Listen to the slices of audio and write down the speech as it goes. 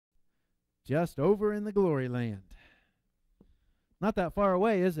just over in the glory land. Not that far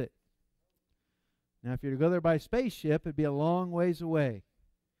away, is it? Now, if you're to go there by spaceship, it'd be a long ways away.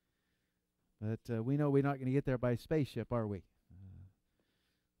 But we know we're not going to get there by spaceship, are we?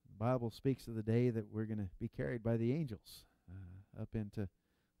 The Bible speaks of the day that we're going to be carried by the angels up into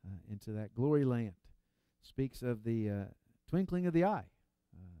that glory land. Speaks of the twinkling of the eye,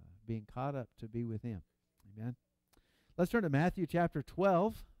 being caught up to be with Him. Amen. Let's turn to Matthew chapter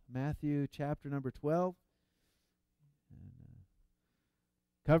 12. Matthew chapter number 12. And,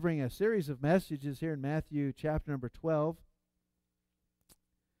 covering a series of messages here in Matthew chapter number 12.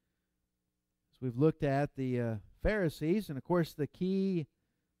 So we've looked at the Pharisees, and of course the key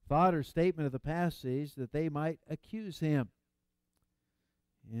thought or statement of the passage that they might accuse Him.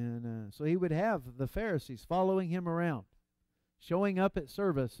 And so he would have the Pharisees following Him around, showing up at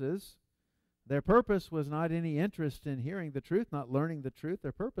services. Their purpose was not any interest in hearing the truth, not learning the truth.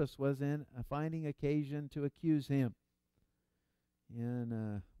 Their purpose was in finding occasion to accuse Him.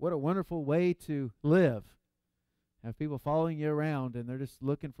 And what a wonderful way to live. Have people following you around and they're just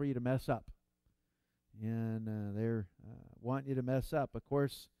looking for you to mess up. And they're wanting you to mess up. Of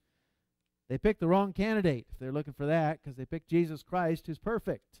course, they picked the wrong candidate if they're looking for that, because they picked Jesus Christ, who's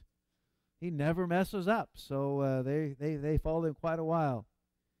perfect. He never messes up. So they followed Him quite a while.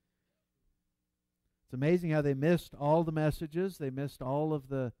 It's amazing how they missed all the messages. They missed all of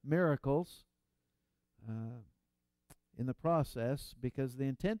the miracles in the process because the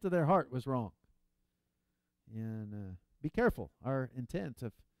intent of their heart was wrong. And be careful, our intent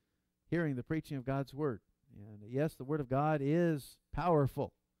of hearing the preaching of God's Word. And yes, the Word of God is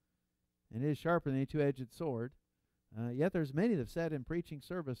powerful, and it is sharper than a two-edged sword. Yet there's many that have sat in preaching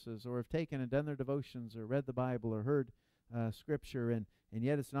services or have taken and done their devotions or read the Bible or heard Scripture, and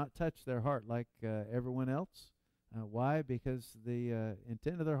yet it's not touched their heart like everyone else. Why? Because the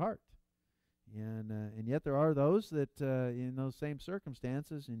intent of their heart. And yet there are those that in those same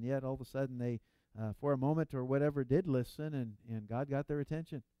circumstances, and yet all of a sudden they, for a moment or whatever, did listen, and God got their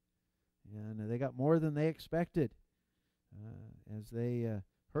attention. And they got more than they expected as they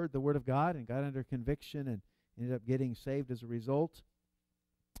heard the Word of God and got under conviction and ended up getting saved as a result.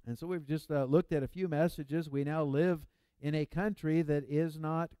 And so we've just looked at a few messages. We now live in a country that is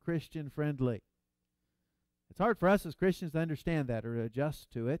not Christian friendly. It's hard for us as Christians to understand that or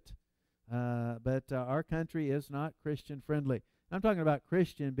adjust to it, but our country is not Christian friendly. I'm talking about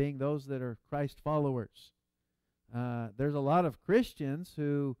Christian being those that are Christ followers. There's a lot of Christians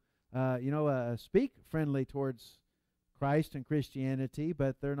who speak friendly towards Christ and Christianity,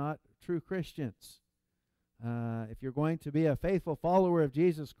 but they're not true Christians. If you're going to be a faithful follower of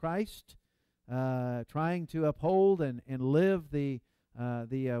Jesus Christ, trying to uphold and live the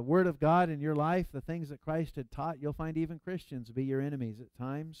Word of God in your life, the things that Christ had taught, you'll find even Christians be your enemies at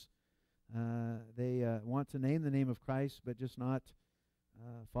times. They want to name the name of Christ, but just not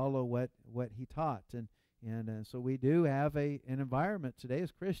follow what He taught. And so we do have an environment today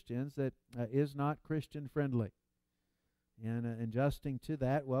as Christians that is not Christian friendly. And adjusting to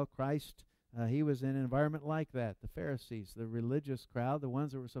that, well, Christ, He was in an environment like that. The Pharisees, the religious crowd, the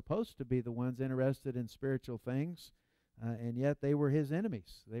ones that were supposed to be the ones interested in spiritual things, and yet they were His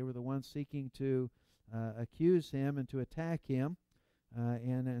enemies. They were the ones seeking to accuse Him and to attack Him.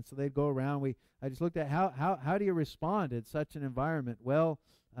 And so they'd go around. I just looked at how do you respond in such an environment? Well,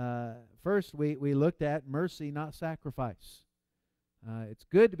 first we looked at mercy, not sacrifice. It's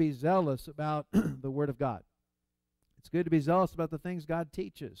good to be zealous about the Word of God. It's good to be zealous about the things God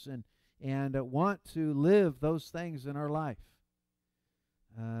teaches and want to live those things in our life.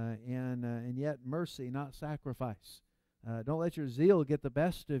 And yet mercy, not sacrifice. Don't let your zeal get the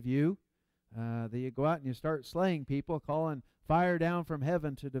best of you. That you go out and you start slaying people, calling fire down from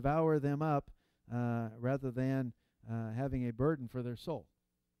heaven to devour them up, rather than having a burden for their soul.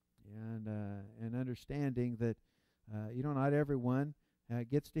 And understanding that not everyone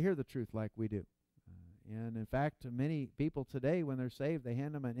gets to hear the truth like we do. And in fact, many people today, when they're saved, they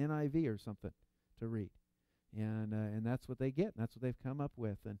hand them an NIV or something to read, and that's what they get, and that's what they've come up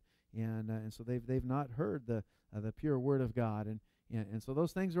with, and so they've not heard the pure Word of God, and so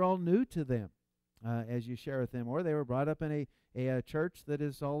those things are all new to them as you share with them, or they were brought up in a church that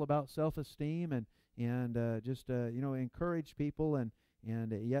is all about self-esteem and just encourage people and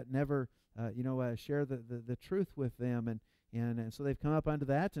yet never share the truth with them, and so they've come up under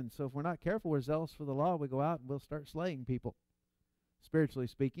that. And so if we're not careful, we're zealous for the law, we go out and we'll start slaying people. Spiritually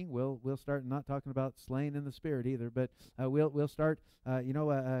speaking, we'll start, not talking about slaying in the spirit either, but we'll start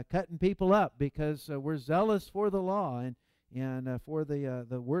cutting people up because we're zealous for the law and for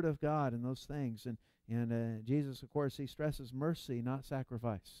the Word of God and those things. And Jesus, of course, He stresses mercy, not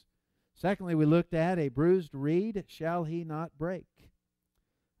sacrifice. Secondly, we looked at a bruised reed shall he not break.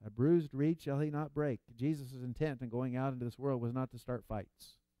 A bruised reed shall he not break. Jesus' intent in going out into this world was not to start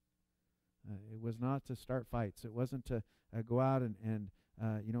fights. It was not to start fights. It wasn't to go out and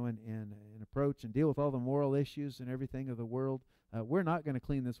approach and deal with all the moral issues and everything of the world. We're not going to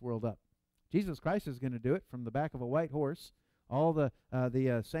clean this world up. Jesus Christ is going to do it from the back of a white horse. All the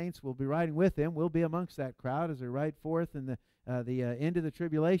saints will be riding with him. We'll be amongst that crowd as they ride forth in the end of the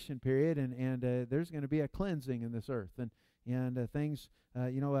tribulation period, and there's going to be a cleansing in this earth, and things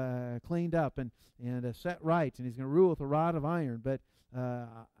cleaned up and set right, and he's going to rule with a rod of iron. But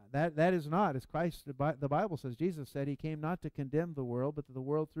that is not, as Christ, the Bible says, Jesus said he came not to condemn the world, but that the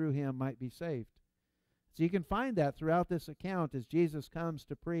world through him might be saved. So you can find that throughout this account as Jesus comes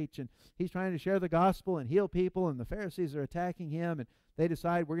to preach, and he's trying to share the gospel and heal people, and the Pharisees are attacking him, and they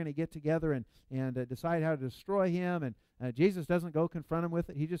decide we're going to get together and decide how to destroy him, and Jesus doesn't go confront him with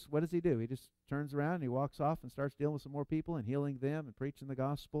it. What does he do? He just turns around and he walks off and starts dealing with some more people and healing them and preaching the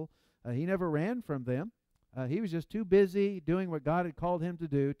gospel. He never ran from them. He was just too busy doing what God had called him to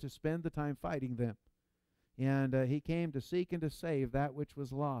do to spend the time fighting them. And he came to seek and to save that which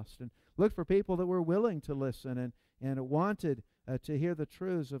was lost, and looked for people that were willing to listen and wanted to hear the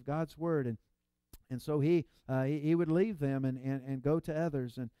truths of God's word. And so he would leave them and go to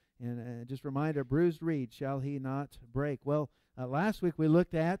others, and just remind, a bruised reed shall he not break. Well, last week we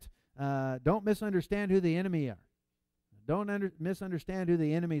looked at don't misunderstand who the enemy are. Don't misunderstand who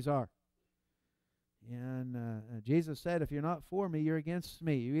the enemies are. And Jesus said, if you're not for me, you're against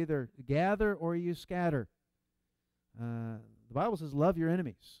me. You either gather or you scatter. The Bible says love your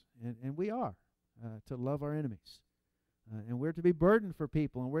enemies, and we are to love our enemies. And we're to be burdened for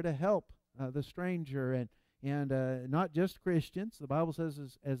people, and we're to help the stranger, and not just Christians. The Bible says,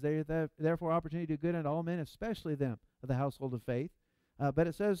 as they therefore opportunity to do good unto all men, especially them of the household of faith. But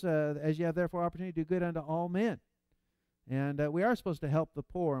it says, as you have therefore opportunity to do good unto all men. And we are supposed to help the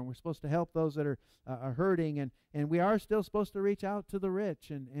poor, and we're supposed to help those that are hurting, and we are still supposed to reach out to the rich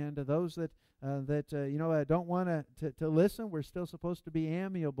and those that don't want to listen. We're still supposed to be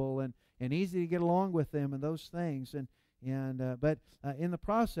amiable and easy to get along with them and those things. But in the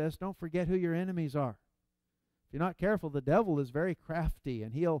process, don't forget who your enemies are. If you're not careful, the devil is very crafty,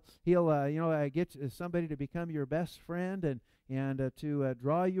 and he'll get somebody to become your best friend and to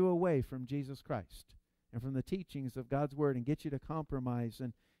draw you away from Jesus Christ and from the teachings of God's word, and get you to compromise.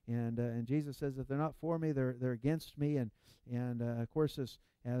 And Jesus says, if they're not for me, they're against me. And of course,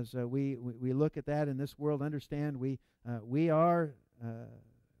 as we look at that in this world, understand we are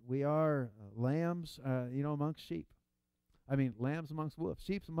lambs, amongst sheep. I mean, lambs amongst wolves,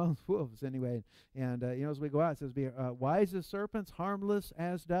 sheep amongst wolves. Anyway, and as we go out, it says, "Be wise as serpents, harmless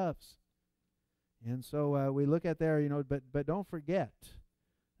as doves." And so we look at there, but don't forget.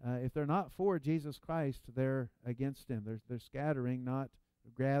 If they're not for Jesus Christ, they're against him. They're scattering, not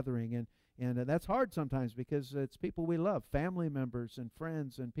gathering, and that's hard sometimes because it's people we love, family members and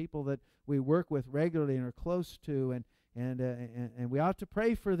friends and people that we work with regularly and are close to, and we ought to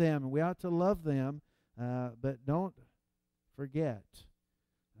pray for them and we ought to love them, but don't forget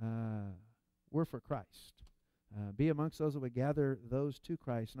we're for Christ. Be amongst those that would gather those to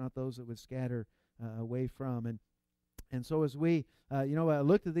Christ, not those that would scatter away from. And so as we,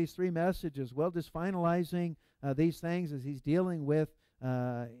 looked at these three messages, well, just finalizing these things as he's dealing with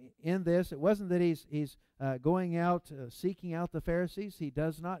in this, it wasn't that he's going out seeking out the Pharisees. He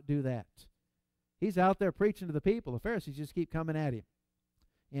does not do that. He's out there preaching to the people. The Pharisees just keep coming at him.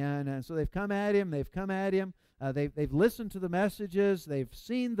 And so they've come at him. They've listened to the messages. They've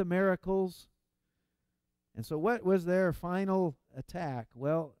seen the miracles. And so what was their final attack?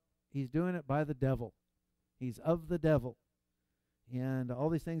 Well, he's doing it by the devil. He's of the devil. And all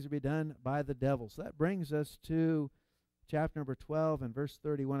these things will be done by the devil. So that brings us to chapter number 12 and verse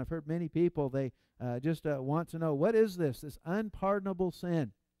 31. I've heard many people, they just want to know, what is this unpardonable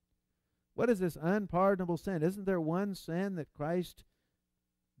sin? What is this unpardonable sin? Isn't there one sin that Christ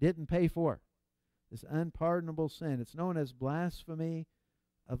didn't pay for? This unpardonable sin. It's known as blasphemy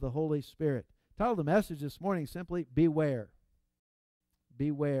of the Holy Spirit. Title of the message this morning simply, Beware.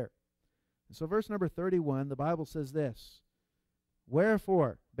 Beware. And so verse number 31, the Bible says this: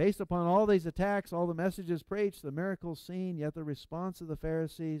 Wherefore, based upon all these attacks, all the messages preached, the miracles seen, yet the response of the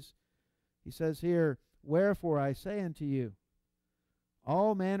Pharisees, he says here, Wherefore I say unto you,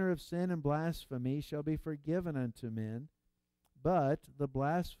 all manner of sin and blasphemy shall be forgiven unto men, but the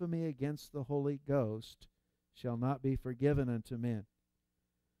blasphemy against the Holy Ghost shall not be forgiven unto men.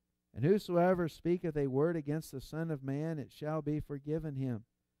 And whosoever speaketh a word against the Son of Man, it shall be forgiven him.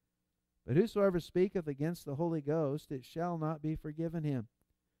 But whosoever speaketh against the Holy Ghost, it shall not be forgiven him,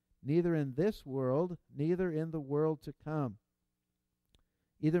 neither in this world, neither in the world to come.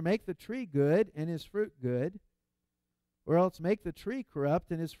 Either make the tree good and his fruit good, or else make the tree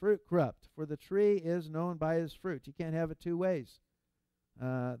corrupt and his fruit corrupt. For the tree is known by his fruit. You can't have it two ways.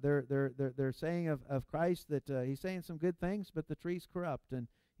 They're saying of Christ that he's saying some good things, but the tree's corrupt. And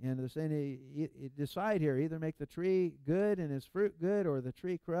they're saying, decide here, either make the tree good and his fruit good, or the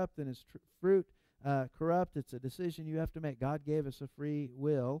tree corrupt and his fruit corrupt. It's a decision you have to make. God gave us a free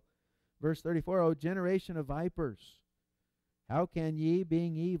will. Verse 34, O generation of vipers, how can ye,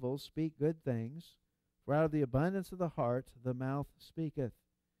 being evil, speak good things? For out of the abundance of the heart the mouth speaketh.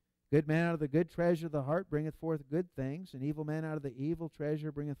 Good man out of the good treasure of the heart bringeth forth good things, and evil man out of the evil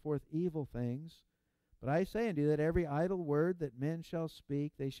treasure bringeth forth evil things. But I say unto you that every idle word that men shall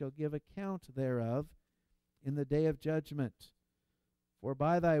speak, they shall give account thereof in the day of judgment. For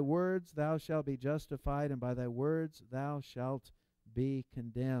by thy words thou shalt be justified, and by thy words thou shalt be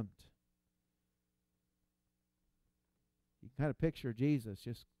condemned. You can kind of picture Jesus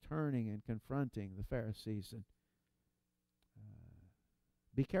just turning and confronting the Pharisees. And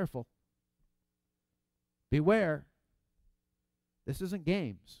be careful. Beware. This isn't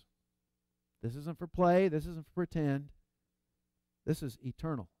games. This isn't for play. This isn't for pretend. This is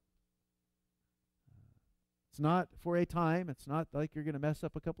eternal. It's not for a time. It's not like you're going to mess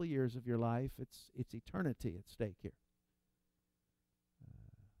up a couple of years of your life. It's eternity at stake here.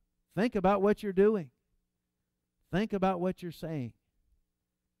 Think about what you're doing. Think about what you're saying.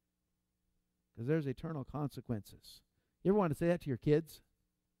 Because there's eternal consequences. You ever want to say that to your kids?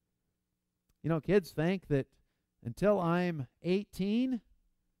 You know, kids think that until I'm 18,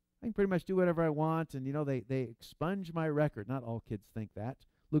 I can pretty much do whatever I want, and, you know, they expunge my record. Not all kids think that.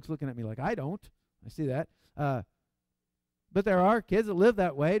 Luke's looking at me like, I don't. I see that. But there are kids that live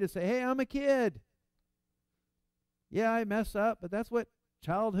that way, to say, hey, I'm a kid. Yeah, I mess up, but that's what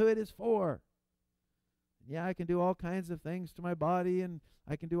childhood is for. Yeah, I can do all kinds of things to my body, and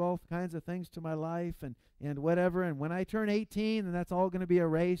I can do all kinds of things to my life, and whatever. And when I turn 18, then that's all going to be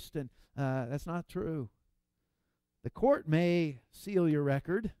erased, and that's not true. The court may seal your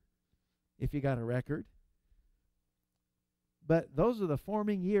record, if you got a record. But those are the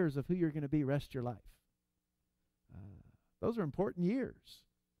forming years of who you're going to be rest of your life. Those are important years.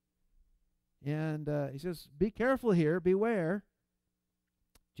 And he says, be careful here, beware.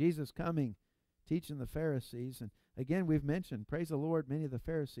 Jesus coming, teaching the Pharisees. And again, we've mentioned, praise the Lord, many of the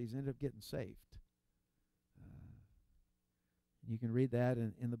Pharisees ended up getting saved. You can read that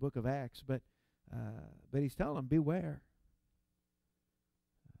in the book of Acts. But he's telling them, beware.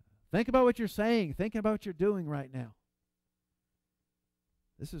 Think about what you're saying. Think about what you're doing right now.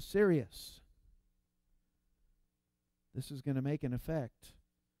 This is serious. This is going to make an effect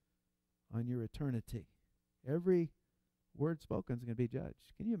on your eternity. Every word spoken is going to be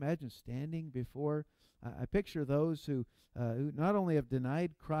judged. Can you imagine standing before? I picture those who not only have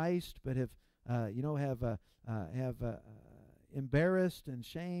denied Christ, but have embarrassed and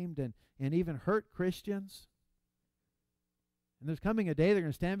shamed and even hurt Christians. And there's coming a day they're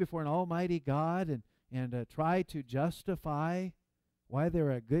going to stand before an almighty God and try to justify why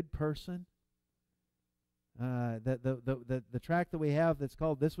they're a good person. The tract that we have that's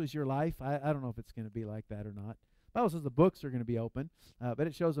called "This Was Your Life," I don't know if it's going to be like that or not. The Bible says the books are going to be open, but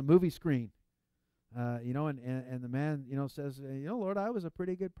it shows a movie screen. And the man, says, Lord, I was a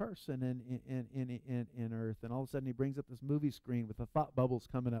pretty good person in earth. And all of a sudden he brings up this movie screen with the thought bubbles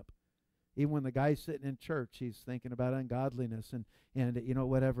coming up. Even when the guy's sitting in church, he's thinking about ungodliness and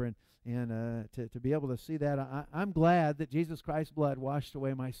whatever. And to be able to see that, I'm glad that Jesus Christ's blood washed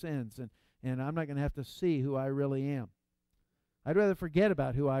away my sins. And I'm not going to have to see who I really am. I'd rather forget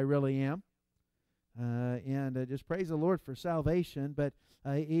about who I really am. And just praise the Lord for salvation. But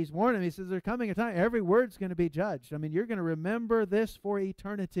he's warning him. He says, there's coming a time, every word's going to be judged. I mean, you're going to remember this for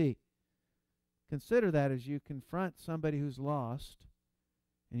eternity. Consider that as you confront somebody who's lost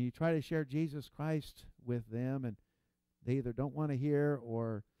and you try to share Jesus Christ with them, and they either don't want to hear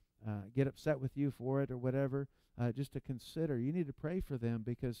or get upset with you for it or whatever. Just to consider, you need to pray for them,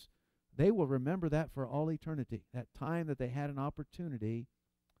 because they will remember that for all eternity, that time that they had an opportunity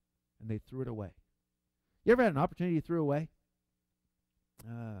and they threw it away. You ever had an opportunity you threw away?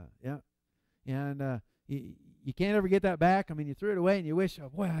 Yeah. And you can't ever get that back. I mean, you threw it away and you wish, oh,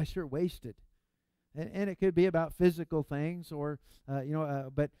 boy, I sure wasted. And it could be about physical things, or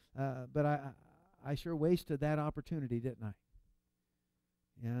but I sure wasted that opportunity, didn't I?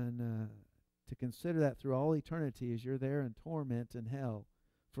 And to consider that through all eternity as you're there in torment and hell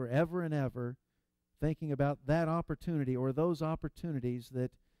forever and ever, thinking about that opportunity or those opportunities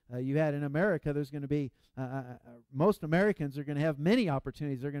that you had in America, there's going to be, most Americans are going to have many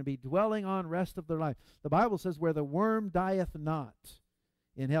opportunities. They're going to be dwelling on rest of their life. The Bible says, where the worm dieth not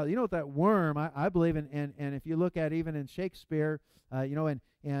in hell. You know what that worm, I believe, and if you look at even in Shakespeare,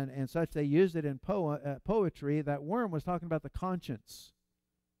 and such, they used it in poetry. That worm was talking about the conscience.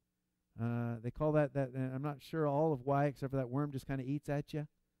 They call that, and I'm not sure all of why, except for that worm just kind of eats at you.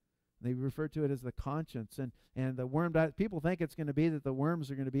 They refer to it as the conscience, and the worm diet. People think it's going to be that the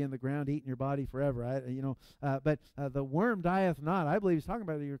worms are going to be in the ground eating your body forever. But the worm dieth not. I believe he's talking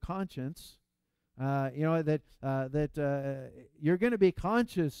about your conscience. That you're going to be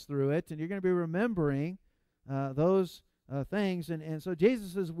conscious through it, and you're going to be remembering those things. And so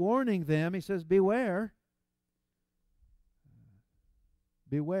Jesus is warning them. He says, beware.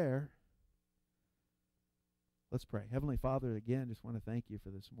 Beware. Let's pray. Heavenly Father, again, just want to thank you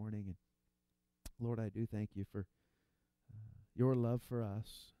for this morning. And Lord, I do thank you for your love for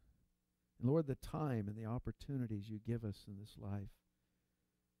us. And Lord, the time and the opportunities you give us in this life.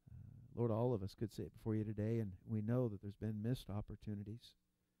 Lord, all of us could say it before you today, and we know that there's been missed opportunities.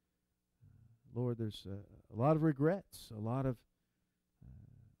 Lord, there's a lot of regrets, a lot of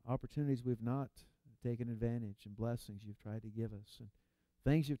opportunities we've not taken advantage, and blessings you've tried to give us, and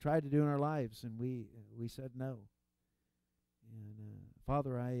things you've tried to do in our lives, and we said no. And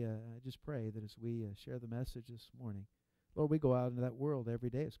Father, I just pray that as we share the message this morning, Lord, we go out into that world every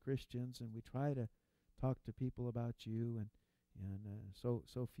day as Christians, and we try to talk to people about you, and so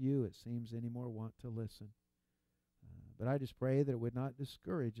few, it seems, anymore want to listen. But I just pray that it would not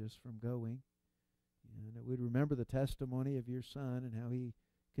discourage us from going, and that we'd remember the testimony of your Son and how he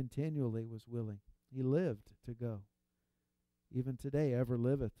continually was willing. He lived to go. Even today, ever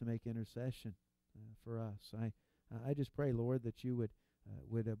liveth to make intercession for us. I just pray, Lord, that you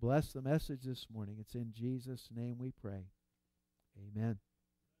would bless the message this morning. It's in Jesus' name we pray. Amen.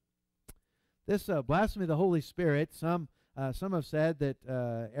 This blasphemy of the Holy Spirit, some have said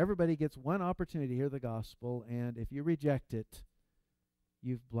that everybody gets one opportunity to hear the gospel, and if you reject it,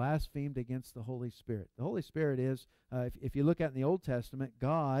 you've blasphemed against the Holy Spirit. The Holy Spirit is, if you look at in the Old Testament,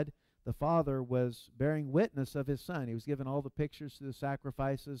 God, the Father, was bearing witness of his Son. He was given all the pictures through the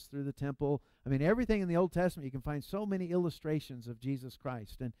sacrifices, through the temple. I mean, everything in the Old Testament, you can find so many illustrations of Jesus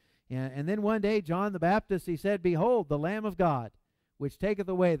Christ. And then one day, John the Baptist, he said, "Behold, the Lamb of God, which taketh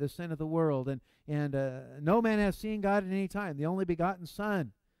away the sin of the world. And no man hath seen God at any time. The only begotten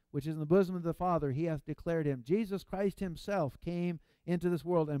Son, which is in the bosom of the Father, he hath declared him." Jesus Christ himself came into this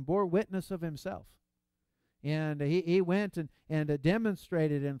world and bore witness of himself. And he went and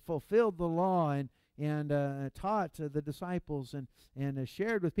demonstrated and fulfilled the law and taught the disciples and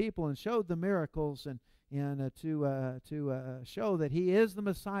shared with people and showed the miracles and to show that he is the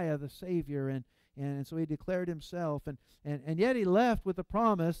Messiah, the Savior. And so he declared himself, and yet he left with the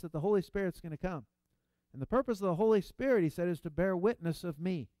promise that the Holy Spirit's going to come. And the purpose of the Holy Spirit, he said, is to bear witness of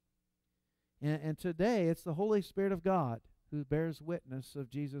me. And today it's the Holy Spirit of God who bears witness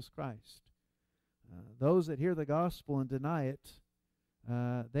of Jesus Christ. Those that hear the gospel and deny it,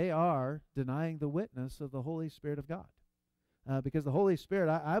 they are denying the witness of the Holy Spirit of God. Because the Holy Spirit,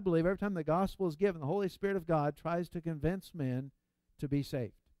 I believe every time the gospel is given, the Holy Spirit of God tries to convince men to be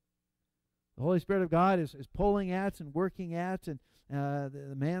saved. The Holy Spirit of God is pulling at and working at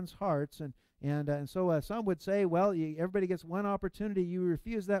the man's hearts. And so some would say, well, everybody gets one opportunity. You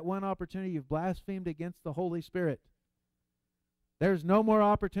refuse that one opportunity, you've blasphemed against the Holy Spirit. There's no more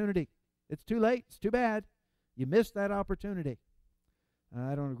opportunity. It's too late. It's too bad. You missed that opportunity.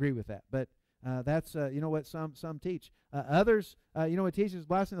 I don't agree with that, but that's what some teach. Others, what teaches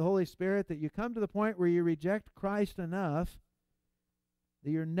blasphemy of the Holy Spirit, that you come to the point where you reject Christ enough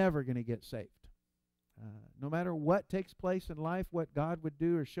that you're never going to get saved. No matter what takes place in life, what God would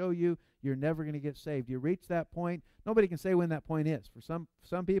do or show you, you're never going to get saved. You reach that point. Nobody can say when that point is. For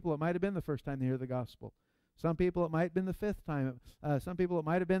some people, it might have been the first time they hear the gospel. Some people, it might have been the 5th time. Some people, it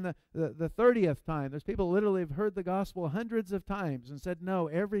might have been the 30th time. There's people who literally have heard the gospel hundreds of times and said no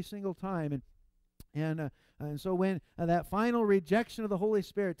every single time. And so when that final rejection of the Holy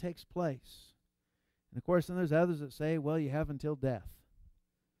Spirit takes place, and of course then there's others that say, well, you have until death.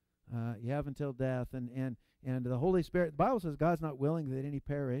 You have until death. And the Holy Spirit, the Bible says God's not willing that any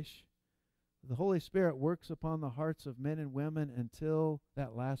perish. The Holy Spirit works upon the hearts of men and women until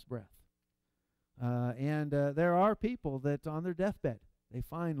that last breath. There are people that on their deathbed, they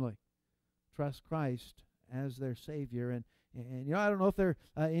finally trust Christ as their Savior. And I don't know if they're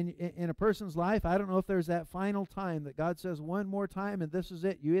in a person's life, I don't know if there's that final time that God says one more time and this is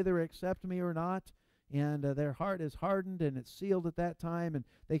it. You either accept me or not. And their heart is hardened and it's sealed at that time, and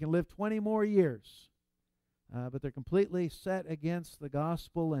they can live 20 more years but they're completely set against the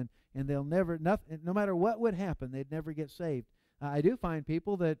gospel, and they'll never, no matter what would happen, they'd never get saved. I do find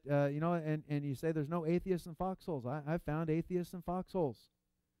people that, and you say there's no atheists in foxholes. I've found atheists in foxholes.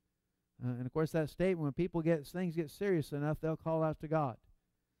 And of course, that statement, when things get serious enough, they'll call out to God.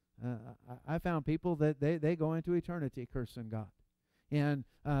 I found people that they go into eternity cursing God. And,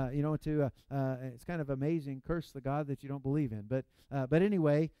 it's kind of amazing, curse the God that you don't believe in. But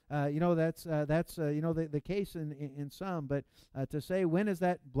anyway, that's the case in some. But to say, when is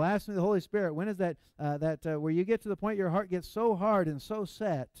that blasphemy of the Holy Spirit? When is that where you get to the point your heart gets so hard and so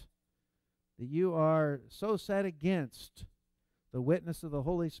set that you are so set against the witness of the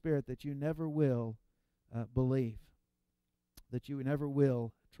Holy Spirit that you never will believe, that you never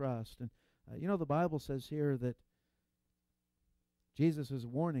will trust. And, the Bible says here that Jesus is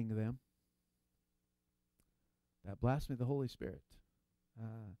warning them that blasphemy of the Holy Spirit.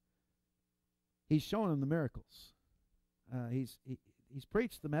 He's shown them the miracles. He's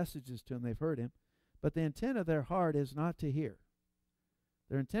preached the messages to them. They've heard him. But the intent of their heart is not to hear.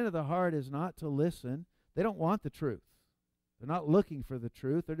 Their intent of the heart is not to listen. They don't want the truth. They're not looking for the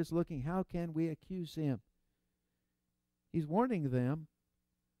truth. They're just looking, how can we accuse him? He's warning them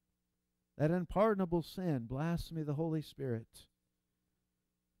that unpardonable sin, blasphemy of the Holy Spirit.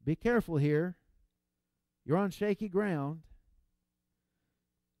 Be careful here. You're on shaky ground.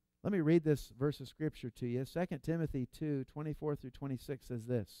 Let me read this verse of Scripture to you. 2 Timothy 2:24 through 26 says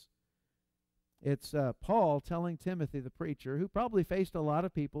this. It's Paul telling Timothy, the preacher, who probably faced a lot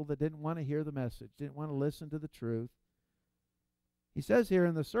of people that didn't want to hear the message, didn't want to listen to the truth. He says here,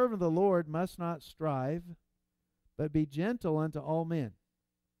 "And the servant of the Lord must not strive, but be gentle unto all men,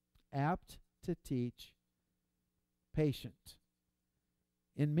 apt to teach, patient,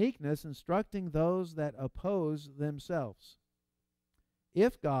 in meekness instructing those that oppose themselves,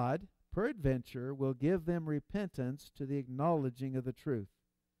 if God, peradventure, will give them repentance to the acknowledging of the truth,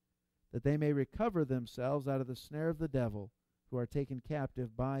 that they may recover themselves out of the snare of the devil, who are taken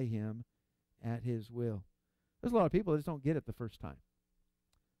captive by him at his will." There's a lot of people that just don't get it the first time.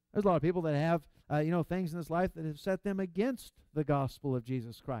 There's a lot of people that have, things in this life that have set them against the gospel of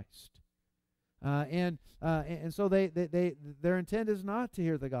Jesus Christ. And so their intent is not to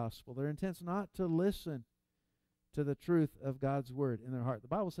hear the gospel. Their intent is not to listen to the truth of God's word in their heart. The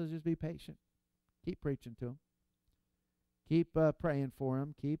Bible says just be patient. Keep preaching to them. Keep praying for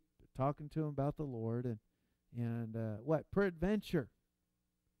them. Keep talking to them about the Lord. And peradventure,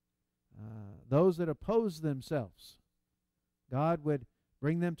 those that oppose themselves, God would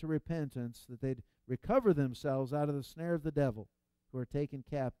bring them to repentance, that they'd recover themselves out of the snare of the devil, who are taken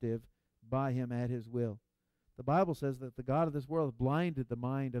captive by him at his will. The Bible says that the God of this world blinded the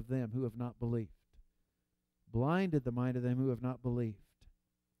mind of them who have not believed. Blinded the mind of them who have not believed.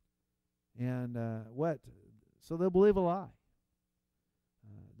 And so they'll believe a lie.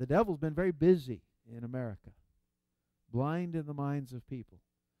 The devil's been very busy in America, blinding the minds of people.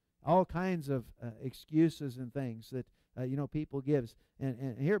 All kinds of excuses and things that people gives.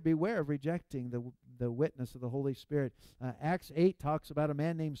 And here, beware of rejecting the witness of the Holy Spirit. Acts 8 talks about a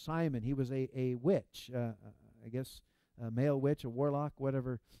man named Simon. He was a witch, I guess a male witch, a warlock,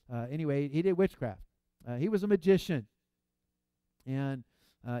 whatever. Anyway, he did witchcraft. He was a magician. And,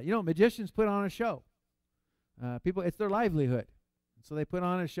 magicians put on a show. It's their livelihood. So they put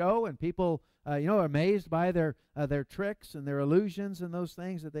on a show, and people, are amazed by their tricks and their illusions and those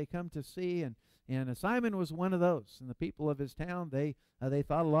things that they come to see. And Simon was one of those. And the people of his town, they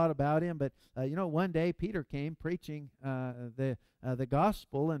thought a lot about him. But one day Peter came preaching the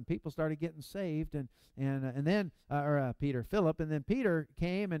gospel, and people started getting saved. And then Philip, and then Peter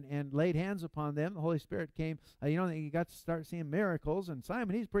came and laid hands upon them. The Holy Spirit came. He got to start seeing miracles. And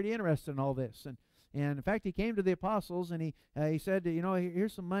Simon, he's pretty interested in all this. And in fact, he came to the apostles, and he said,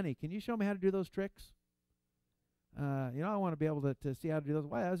 here's some money. Can you show me how to do those tricks? I want to be able to see how to do those.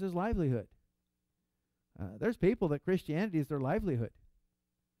 Why? That was his livelihood. There's people that Christianity is their livelihood.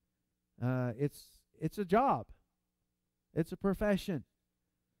 It's a job. It's a profession.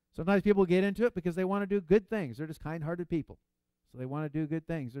 Sometimes people get into it because they want to do good things. They're just kind-hearted people, so they want to do good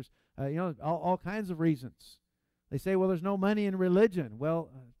things. There's all kinds of reasons. They say, well, there's no money in religion. Well,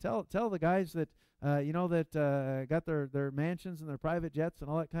 tell the guys that got their mansions and their private jets and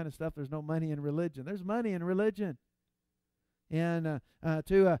all that kind of stuff. There's no money in religion. There's money in religion. And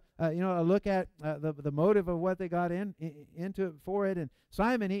look at the motive of what they got into it for it. And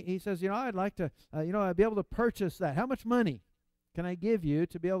Simon, he says, I'd like to, I'd be able to purchase that. How much money can I give you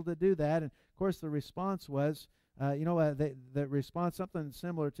to be able to do that? And of course, the response was, the response, something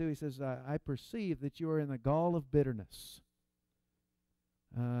similar to, he says, I perceive that you are in the gall of bitterness.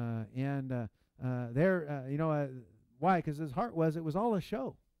 why? Because his heart it was all a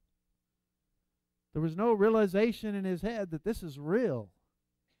show. There was no realization in his head that this is real.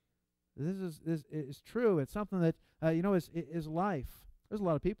 This is true. It's something that, is life. There's a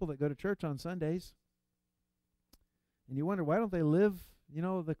lot of people that go to church on Sundays, and you wonder, why don't they live,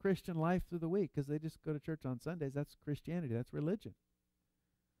 the Christian life through the week? Because they just go to church on Sundays. That's Christianity. That's religion.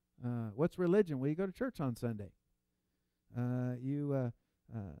 What's religion? Well, you go to church on Sunday. You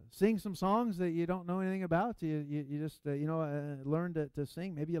sing some songs that you don't know anything about. You just, learn to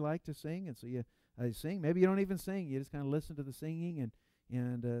sing. Maybe you like to sing, and so you sing. Maybe you don't even sing. You just kind of listen to the singing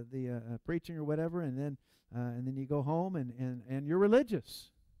and the preaching or whatever, and then you go home and you're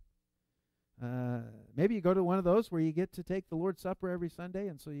religious. Maybe you go to one of those where you get to take the Lord's Supper every Sunday,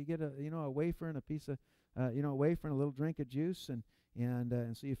 and so you get a wafer and a piece of a wafer and a little drink of juice, and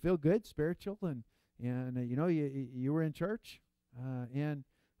so you feel good, spiritual, and you were in church, and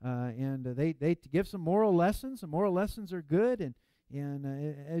they give some moral lessons. And moral lessons are good, and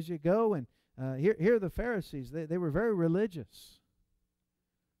as you go, and here are the Pharisees. They were very religious.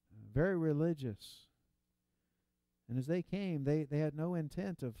 Very religious. And as they came, they had no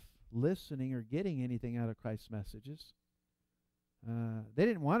intent of listening or getting anything out of Christ's messages. They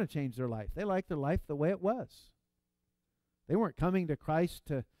didn't want to change their life. They liked their life the way it was. They weren't coming to Christ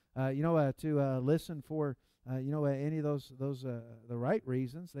to listen for any of those the right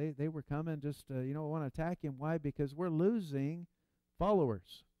reasons. They were coming just want to attack him. Why? Because we're losing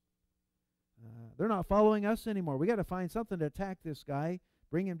followers. They're not following us anymore. We got to find something to attack this guy,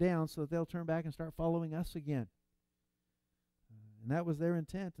 bring him down, so that they'll turn back and start following us again. And that was their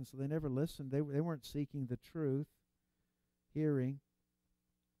intent, and so they never listened. They weren't seeking the truth, hearing.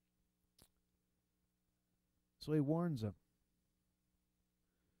 So he warns them.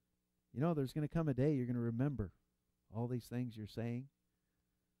 There's going to come a day you're going to remember all these things you're saying.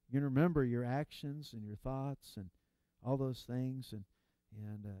 You're going to remember your actions and your thoughts and all those things,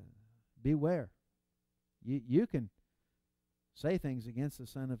 and beware. You can say things against the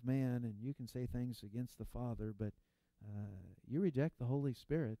Son of Man, and you can say things against the Father, but you reject the Holy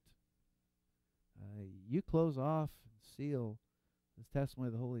Spirit. You close off and seal this testimony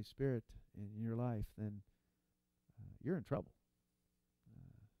of the Holy Spirit in your life, then you're in trouble.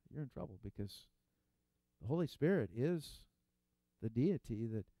 You're in trouble, because the Holy Spirit is the deity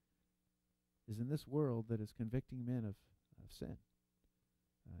that is in this world that is convicting men of sin.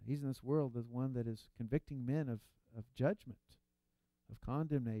 He's in this world as one that is convicting men of judgment, of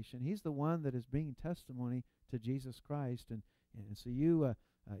condemnation. He's the one that is bringing testimony to Jesus Christ, and so you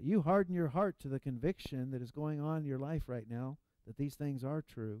harden your heart to the conviction that is going on in your life right now that these things are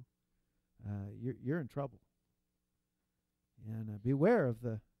true. You're in trouble. And beware of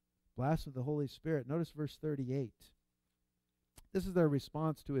the blasphemy of the Holy Spirit. Notice verse 38. This is their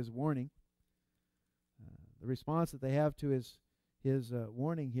response to his warning. The response that they have to his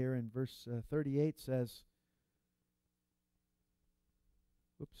warning here in verse 38 says,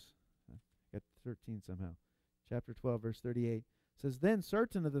 I got 13 somehow. Chapter 12, verse 38 says, Then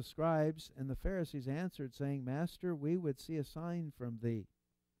certain of the scribes and the Pharisees answered, saying, Master, we would see a sign from thee.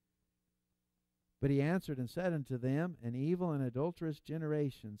 But he answered and said unto them, An evil and adulterous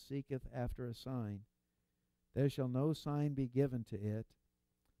generation seeketh after a sign. There shall no sign be given to it,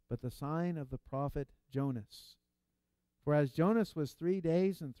 but the sign of the prophet Jonas. For as Jonas was 3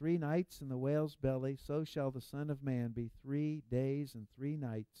 days and 3 nights in the whale's belly, so shall the Son of Man be 3 days and 3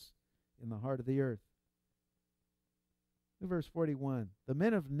 nights in the heart of the earth. Verse 41, the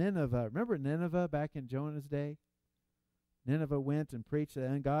men of Nineveh, remember Nineveh back in Jonah's day? Nineveh went and preached to the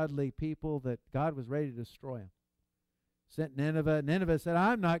ungodly people that God was ready to destroy them. Sent Nineveh. Nineveh said,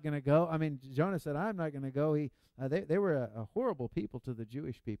 I'm not going to go. Jonah said, I'm not going to go. They were a horrible people to the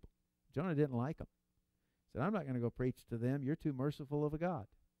Jewish people. Jonah didn't like them. He said, I'm not going to go preach to them. You're too merciful of a God.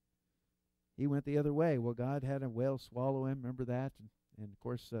 He went the other way. Well, God had a whale swallow him. Remember that? And of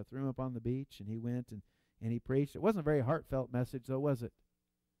course, threw him up on the beach, and he went and he preached. It wasn't a very heartfelt message, though, was it?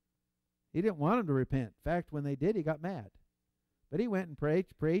 He didn't want them to repent. In fact, when they did, he got mad. But he went and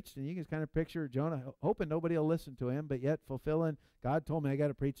preached, and you can kind of picture Jonah hoping nobody will listen to him, but yet fulfilling, God told me I got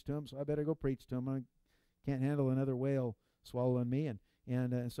to preach to him, so I better go preach to him. I can't handle another whale swallowing me.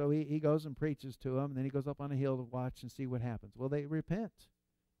 And so he goes and preaches to them, and then he goes up on a hill to watch and see what happens. Well, they repent.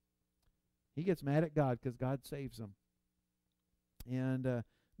 He gets mad at God because God saves them. And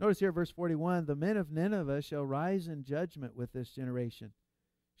notice here, verse 41, the men of Nineveh shall rise in judgment with this generation,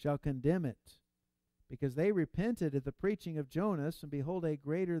 shall condemn it, because they repented at the preaching of Jonas, and behold, a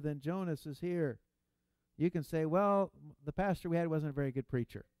greater than Jonas is here. You can say, well, the pastor we had wasn't a very good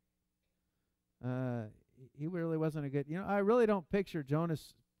preacher. He really wasn't a good, I really don't picture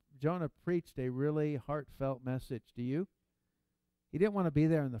Jonas Jonah preached a really heartfelt message. Do you? He didn't want to be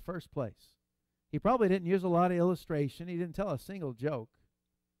there in the first place. He probably didn't use a lot of illustration. He didn't tell a single joke.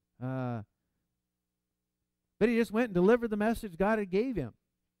 But he just went and delivered the message God had gave him.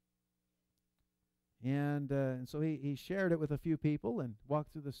 And so he shared it with a few people and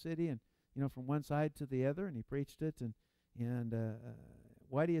walked through the city and, from one side to the other, and he preached it. And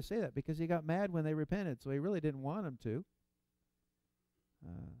why do you say that? Because he got mad when they repented, so he really didn't want them to.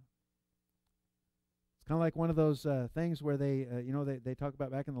 It's kind of like one of those things where they talk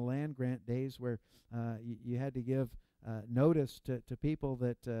about back in the land grant days where you had to give notice to people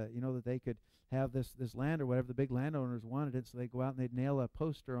that that they could have this land or whatever. The big landowners wanted it, so they'd go out and they'd nail a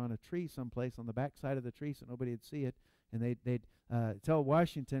poster on a tree someplace on the back side of the tree so nobody would see it, and they'd tell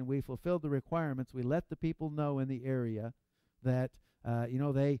Washington, we fulfilled the requirements. We let the people know in the area that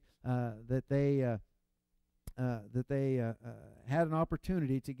they had an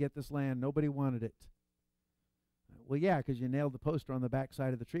opportunity to get this land. Nobody wanted it. Well, yeah, because you nailed the poster on the back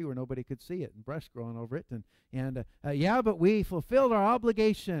side of the tree where nobody could see it and brush growing over it. And but we fulfilled our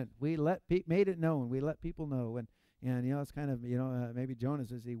obligation. We made it known. We let people know. And it's kind of, maybe Jonah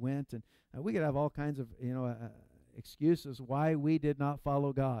as he went. And we could have all kinds of, excuses why we did not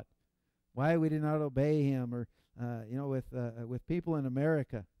follow God, why we did not obey him, or, with people in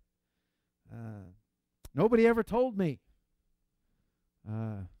America. Nobody ever told me.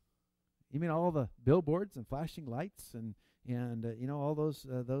 You mean all the billboards and flashing lights and all those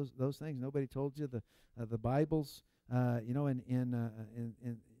things? Nobody told you the Bibles, and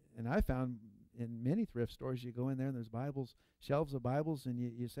I found in many thrift stores you go in there and there's Bibles, shelves of Bibles, and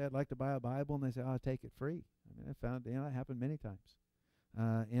you say I'd like to buy a Bible, and they say, oh, I'll take it free. I mean, I found that happened many times.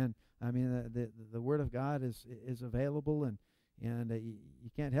 And I mean the Word of God is available, and you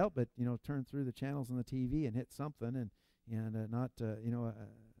can't help but turn through the channels on the TV and hit something and not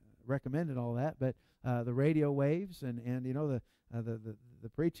recommended all that, but the radio waves and the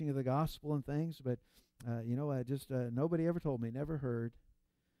preaching of the gospel and things, but nobody ever told me, never heard.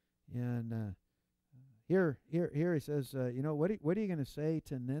 And here he says, what are you going to say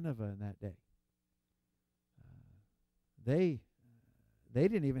to Nineveh in that day? They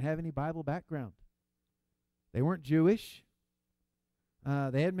didn't even have any Bible background. They weren't Jewish.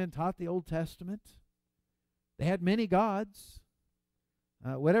 They hadn't been taught the Old Testament. They had many gods.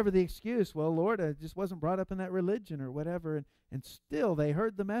 Whatever the excuse, well, Lord, I just wasn't brought up in that religion or whatever, and still they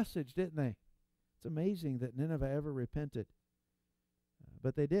heard the message, didn't they? It's amazing that Nineveh ever repented.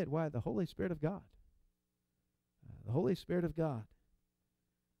 But they did. Why? The Holy Spirit of God. The Holy Spirit of God.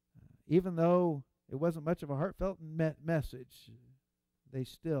 Even though it wasn't much of a heartfelt message, they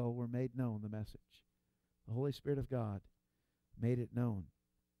still were made known, the message. The Holy Spirit of God made it known.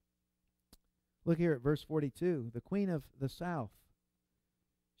 Look here at verse 42. The queen of the south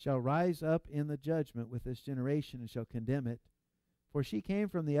shall rise up in the judgment with this generation and shall condemn it. For she came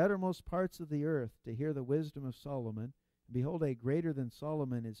from the uttermost parts of the earth to hear the wisdom of Solomon. And behold, a greater than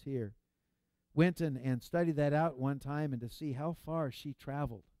Solomon is here. Went and studied that out one time and to see how far she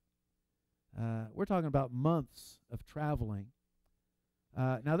traveled. We're talking about months of traveling.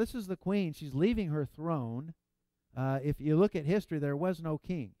 Now this is the queen. She's leaving her throne. If you look at history, there was no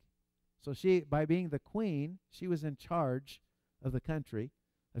king. So she, by being the queen, she was in charge of the country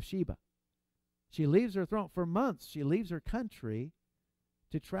of Sheba. She leaves her throne for months. She leaves her country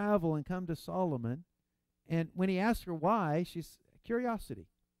to travel and come to Solomon. And when he asks her why, she's curiosity,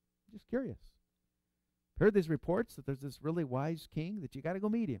 just curious. Heard these reports that there's this really wise king that you got to go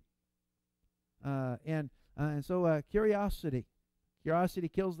meet him. And so curiosity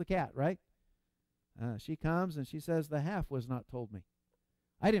kills the cat, right? She comes and she says, the half was not told me.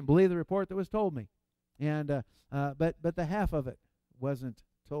 I didn't believe the report that was told me, and but the half of it wasn't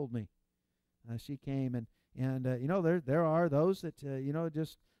told me. She came and there are those that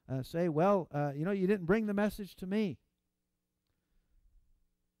just say, well, you didn't bring the message to me.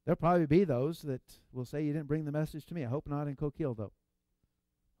 There'll probably be those that will say you didn't bring the message to me. I hope not in Coquille, though.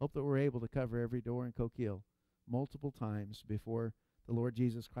 Hope that we're able to cover every door in Coquille multiple times before the Lord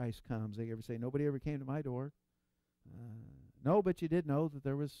Jesus Christ comes. They ever say, nobody ever came to my door? No, but you did know that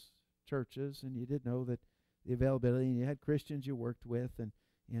there was churches, and you did know that the availability, and you had Christians you worked with, and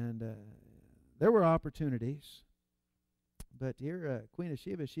there were opportunities. But here, Queen of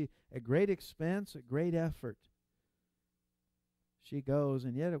Sheba, she, at great expense, at great effort, she goes,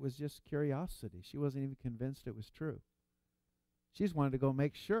 and yet it was just curiosity. She wasn't even convinced it was true. She just wanted to go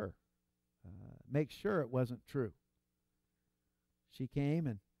make sure it wasn't true. She came,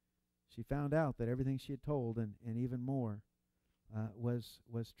 and she found out that everything she had told, and even more, was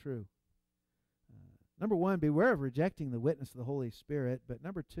true. Number one, beware of rejecting the witness of the Holy Spirit. But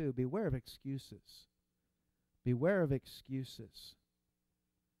number two, beware of excuses. Beware of excuses.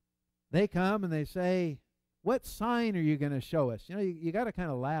 They come and they say, what sign are you going to show us? You know, you got to kind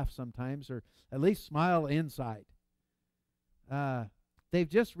of laugh sometimes, or at least smile inside. They've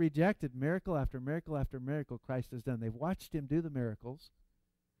just rejected miracle after miracle after miracle Christ has done. They've watched him do the miracles.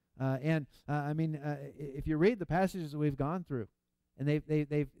 If you read the passages that we've gone through, and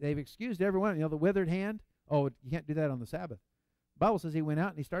they've excused everyone. You know, the withered hand. Oh, you can't do that on the Sabbath. The Bible says he went out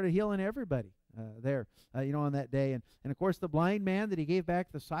and he started healing everybody there. On that day, and of course the blind man that he gave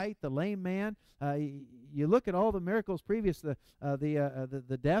back the sight, the lame man. You look at all the miracles previous,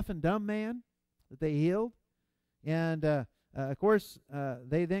 the deaf and dumb man that they healed, and of course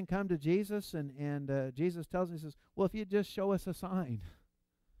they then come to Jesus, and Jesus tells them, he says, "Well, if you just show us a sign,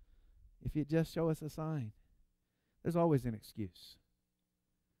 if you just show us a sign." There's always an excuse.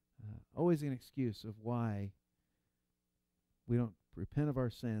 Always an excuse of why we don't repent of our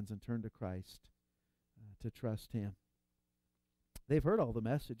sins and turn to Christ to trust him. They've heard all the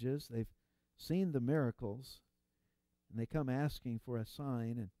messages. They've seen the miracles. And they come asking for a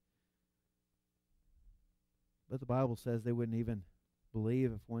sign. But the Bible says they wouldn't even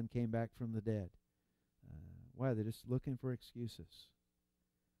believe if one came back from the dead. Why? They're just looking for excuses.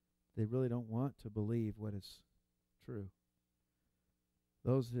 They really don't want to believe what is true.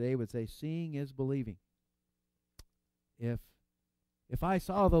 Those today would say, seeing is believing. If I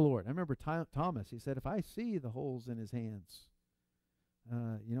saw the Lord, I remember Thomas, he said, if I see the holes in his hands,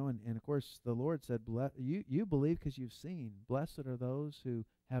 and of course the Lord said, you believe because you've seen. Blessed are those who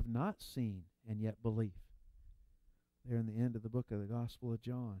have not seen and yet believe. There in the end of the book of the Gospel of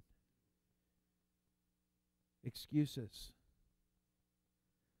John. Excuses.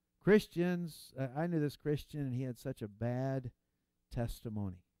 Christians, I knew this Christian, and he had such a bad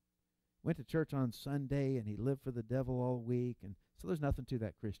testimony. Went to church on Sunday, and he lived for the devil all week, and so there's nothing to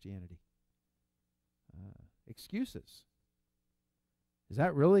that Christianity. Excuses. Is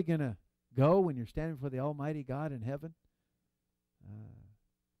that really going to go when you're standing before the Almighty God in heaven?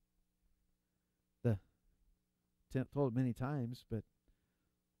 Told many times, but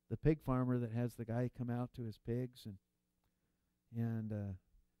the pig farmer that has the guy come out to his pigs, and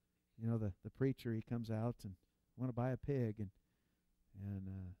the preacher, he comes out and want to buy a pig, and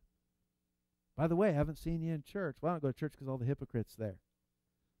by the way, I haven't seen you in church. Well, I don't go to church because all the hypocrites there.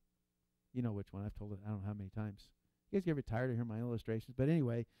 You know which one. I've told it I don't know how many times. You guys get tired of hearing my illustrations, but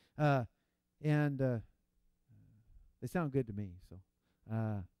anyway, they sound good to me. So,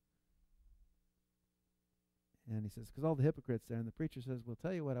 and he says, because all the hypocrites there, and the preacher says, well,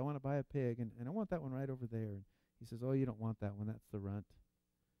 tell you what, I want to buy a pig, and I want that one right over there. And he says, oh, you don't want that one. That's the runt.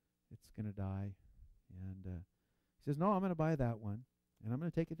 It's going to die. And he says, no, I'm going to buy that one, and I'm going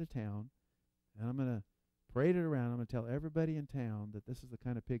to take it to town, and I'm going to parade it around. I'm going to tell everybody in town that this is the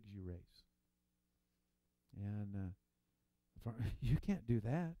kind of pigs you raise. And you can't do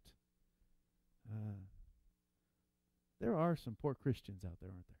that. There are some poor Christians out there,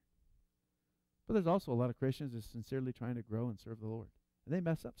 aren't there? But there's also a lot of Christians that are sincerely trying to grow and serve the Lord. And they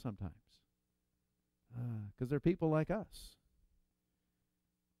mess up sometimes because they're people like us.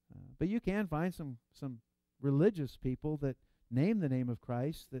 But you can find some religious people that name the name of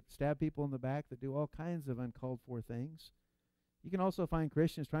Christ, that stab people in the back, that do all kinds of uncalled for things. You can also find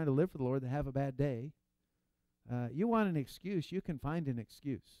Christians trying to live for the Lord that have a bad day. You want an excuse, you can find an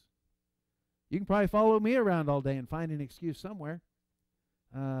excuse. You can probably follow me around all day and find an excuse somewhere.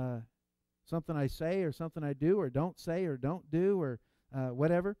 Something I say or something I do or don't say or don't do or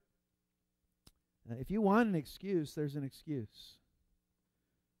whatever. If you want an excuse, there's an excuse.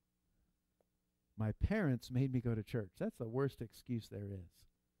 My parents made me go to church. That's the worst excuse there is.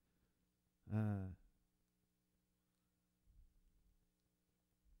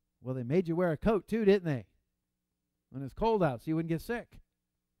 Well, they made you wear a coat too, didn't they? When it's cold out so you wouldn't get sick.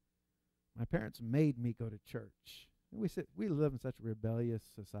 My parents made me go to church. We live in such a rebellious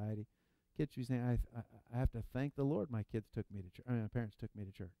society. Kids usually say, I have to thank the Lord my kids took me to church. My parents took me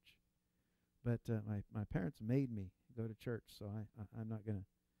to church. But my parents made me go to church, so I'm not going to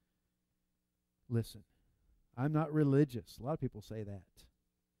listen. I'm not religious. A lot of people say that.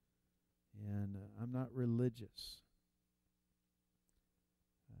 And I'm not religious.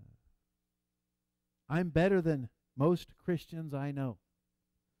 I'm better than most Christians I know.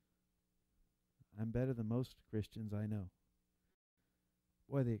 I'm better than most Christians I know.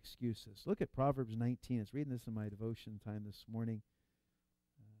 Boy, the excuses. Look at Proverbs 19. I was reading this in my devotion time this morning.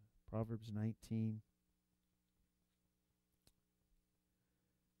 Proverbs 19.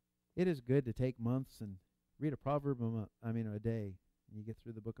 It is good to take months and read a proverb a day. And you get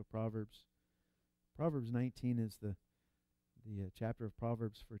through the book of Proverbs. Proverbs 19 is the chapter of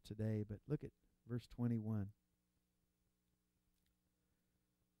Proverbs for today, but look at verse 21.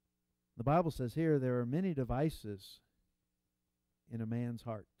 The Bible says here, there are many devices in a man's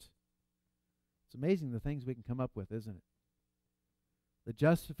heart. It's amazing the things we can come up with, isn't it? The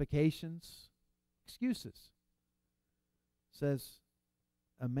justifications, excuses. Says,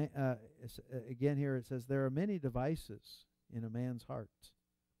 again here it says, there are many devices in a man's heart.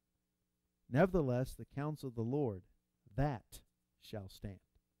 Nevertheless, the counsel of the Lord, that shall stand.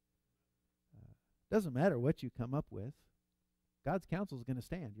 Doesn't matter what you come up with. God's counsel is going to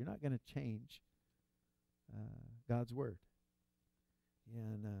stand. You're not going to change God's word.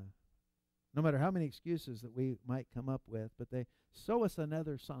 And no matter how many excuses that we might come up with, but they show us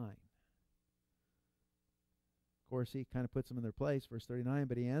another sign. Of course, he kind of puts them in their place. Verse 39,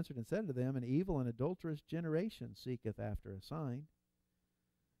 but he answered and said to them, an evil and adulterous generation seeketh after a sign.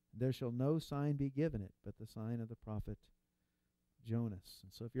 There shall no sign be given it, but the sign of the prophet Jonas.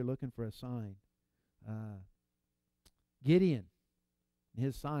 And so if you're looking for a sign, Gideon,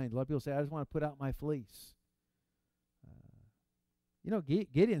 his sign, a lot of people say, I just want to put out my fleece.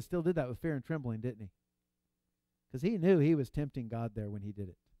 Gideon still did that with fear and trembling, didn't he? Because he knew he was tempting God there when he did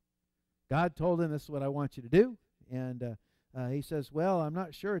it. God told him, this is what I want you to do. And he says, well, I'm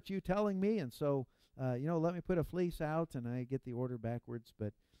not sure it's you telling me, and so, let me put a fleece out, and I get the order backwards,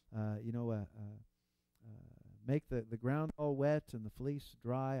 but, make the ground all wet and the fleece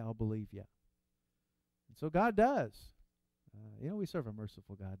dry, I'll believe you. And so God does. We serve a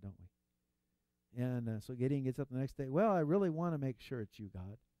merciful God, don't we? And so Gideon gets up the next day. Well, I really want to make sure it's you,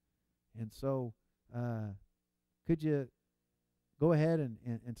 God. And so could you go ahead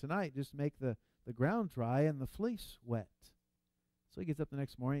and tonight just make the ground dry and the fleece wet? So he gets up the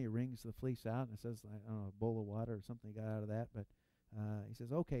next morning. He wrings the fleece out, and it says, I don't know, a bowl of water or something he got out of that. But he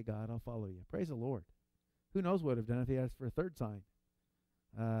says, okay, God, I'll follow you. Praise the Lord. Who knows what would have done if he asked for a third sign?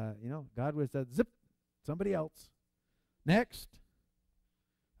 God would have said, zip, somebody else. Next.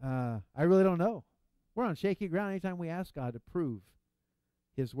 I really don't know. We're on shaky ground anytime we ask God to prove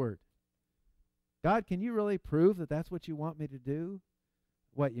his word. God, can you really prove that that's what you want me to do?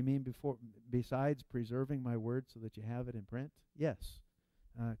 What, you mean besides preserving my word so that you have it in print? Yes.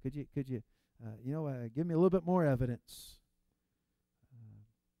 Could you give me a little bit more evidence?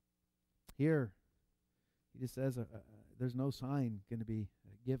 Here, he just says there's no sign going to be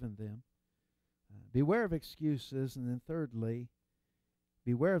given them. Beware of excuses, and then thirdly,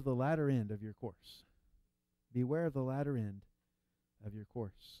 beware of the latter end of your course. Beware of the latter end of your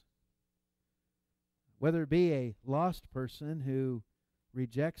course. Whether it be a lost person who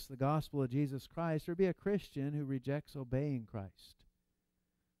rejects the gospel of Jesus Christ, or be a Christian who rejects obeying Christ.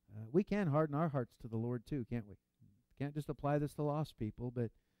 We can harden our hearts to the Lord too, can't we? Can't just apply this to lost people, but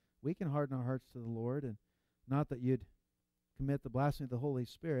we can harden our hearts to the Lord, and not that you'd commit the blasphemy of the Holy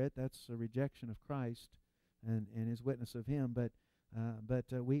Spirit. That's a rejection of Christ and his witness of him, but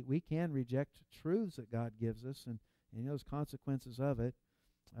we can reject truths that God gives us, and those consequences of it.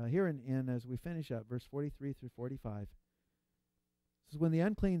 Here in as we finish up, verse 43 through 45, it says, when the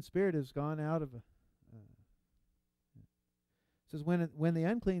unclean spirit is gone out of when the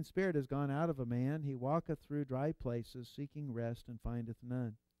unclean spirit is gone out of a man, he walketh through dry places, seeking rest, and findeth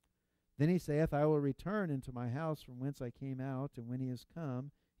none. Then he saith, I will return into my house from whence I came out, and when he is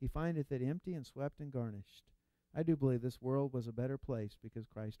come, he findeth it empty and swept and garnished. I do believe this world was a better place because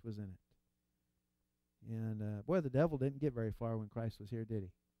Christ was in it. And boy, the devil didn't get very far when Christ was here, did he?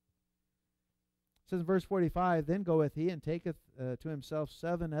 It says in verse 45, then goeth he and taketh to himself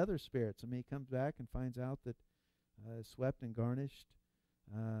 7 other spirits. And he comes back and finds out that swept and garnished,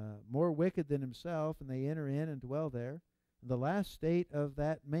 more wicked than himself, and they enter in and dwell there. And the last state of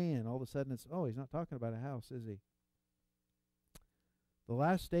that man, all of a sudden it's, he's not talking about a house, is he? The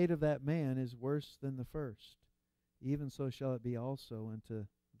last state of that man is worse than the first. Even so shall it be also unto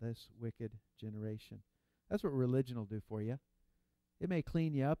this wicked generation. That's what religion will do for you. It may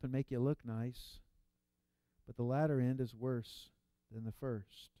clean you up and make you look nice, but the latter end is worse than the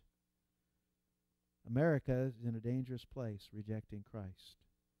first. America is in a dangerous place, rejecting Christ,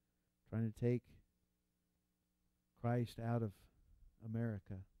 trying to take Christ out of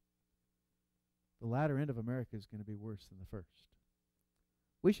America. The latter end of America is going to be worse than the first.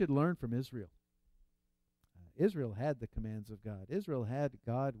 We should learn from Israel. Israel had the commands of God. Israel had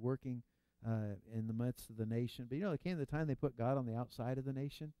God working in the midst of the nation. But there came the time they put God on the outside of the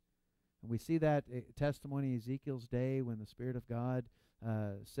nation. And we see that testimony in Ezekiel's day when the Spirit of God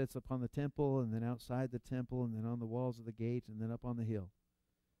sits upon the temple, and then outside the temple, and then on the walls of the gate, and then up on the hill.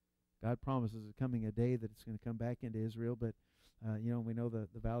 God promises there's coming a day that it's going to come back into Israel, but we know the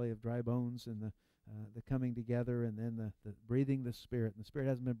valley of dry bones and the coming together, and then the breathing the Spirit. And the Spirit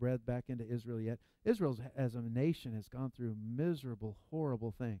hasn't been breathed back into Israel yet. Israel, as a nation, has gone through miserable,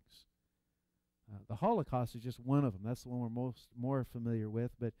 horrible things. The Holocaust is just one of them. That's the one we're more familiar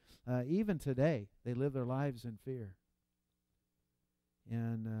with. But even today, they live their lives in fear.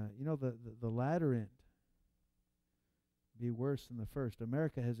 And, the latter end be worse than the first.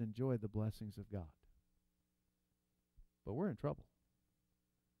 America has enjoyed the blessings of God. But we're in trouble.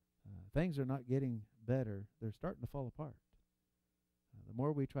 Things are not getting better. They're starting to fall apart. The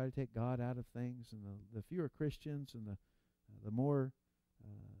more we try to take God out of things, and the fewer Christians, and the more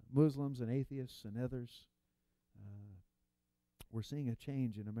Muslims and atheists and others, we're seeing a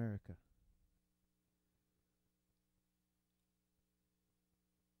change in America.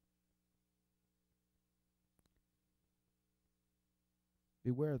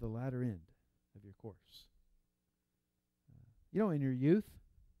 Beware the latter end of your course. In your youth,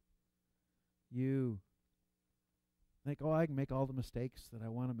 you think, I can make all the mistakes that I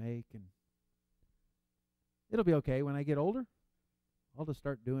want to make, and it'll be okay. When I get older, I'll just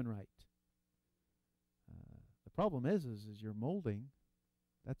start doing right. The problem is you're molding.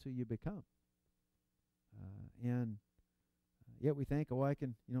 That's who you become. And yet we think, I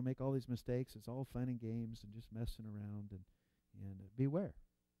can, make all these mistakes. It's all fun and games and just messing around. And beware.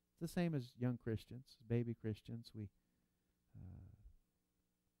 It's the same as young Christians, baby Christians. We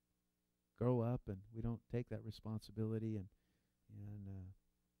grow up and we don't take that responsibility, and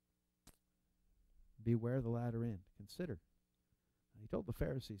beware the latter end. Consider. He told the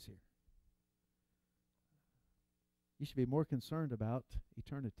Pharisees here, you should be more concerned about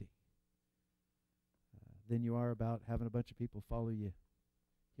eternity than you are about having a bunch of people follow you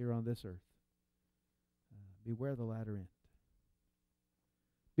here on this earth. Beware the latter end.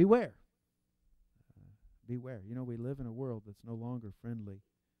 Beware. Beware. We live in a world that's no longer friendly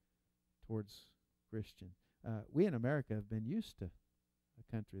towards Christian. We in America have been used to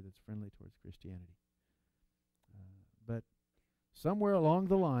a country that's friendly towards Christianity. But somewhere along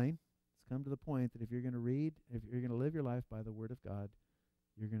the line, it's come to the point that if you're going to live your life by the Word of God,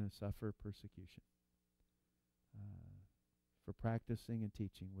 you're going to suffer persecution for practicing and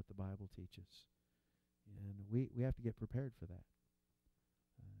teaching what the Bible teaches. And we have to get prepared for that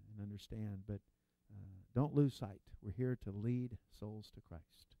and understand. But don't lose sight. We're here to lead souls to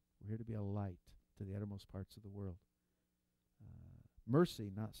Christ. We're here to be a light to the uttermost parts of the world.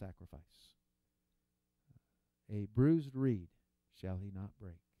 Mercy, not sacrifice. A bruised reed shall he not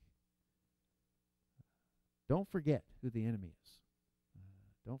break. Don't forget who the enemy is.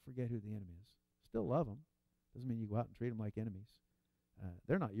 Don't forget who the enemy is. Still love them. Doesn't mean you go out and treat them like enemies.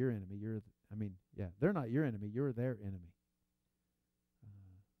 They're not your enemy. They're not your enemy. You're their enemy.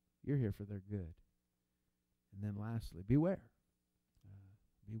 You're here for their good. And then lastly, beware.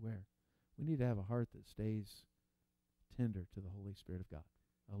 Beware. We need to have a heart that stays tender to the Holy Spirit of God.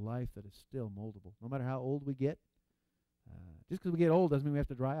 A life that is still moldable. No matter how old we get. Just because we get old doesn't mean we have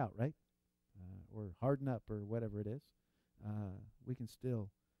to dry out, right? Or harden up or whatever it is. We can still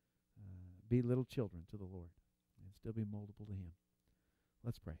be little children to the Lord and still be moldable to Him.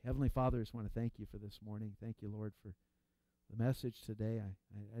 Let's pray. Heavenly Father, I just want to thank you for this morning. Thank you, Lord, for the message today.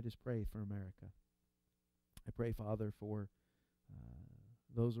 I just pray for America. I pray, Father, for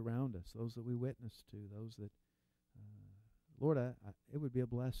those around us, those that we witness to, those that, Lord, it would be a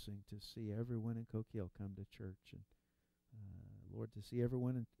blessing to see everyone in Coquille come to church, and Lord, to see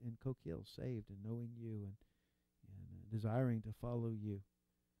everyone in Coquille saved and knowing you and desiring to follow you.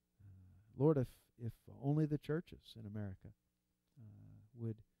 Lord, if only the churches in America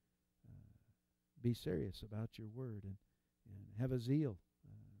would be serious about your word and have a zeal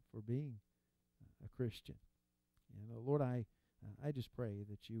for being a Christian. And Lord, I just pray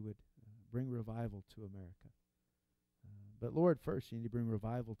that you would bring revival to America. But Lord, first you need to bring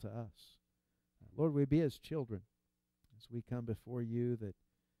revival to us. Lord, we be as children as we come before you, that,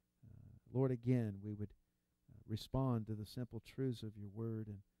 Lord, again, we would respond to the simple truths of your word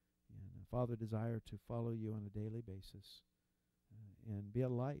and Father, desire to follow you on a daily basis and be a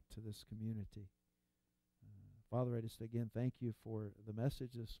light to this community. Father, I just again thank you for the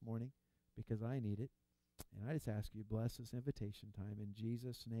message this morning, because I need it. And I just ask you, bless this invitation time. In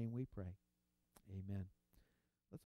Jesus' name we pray. Amen.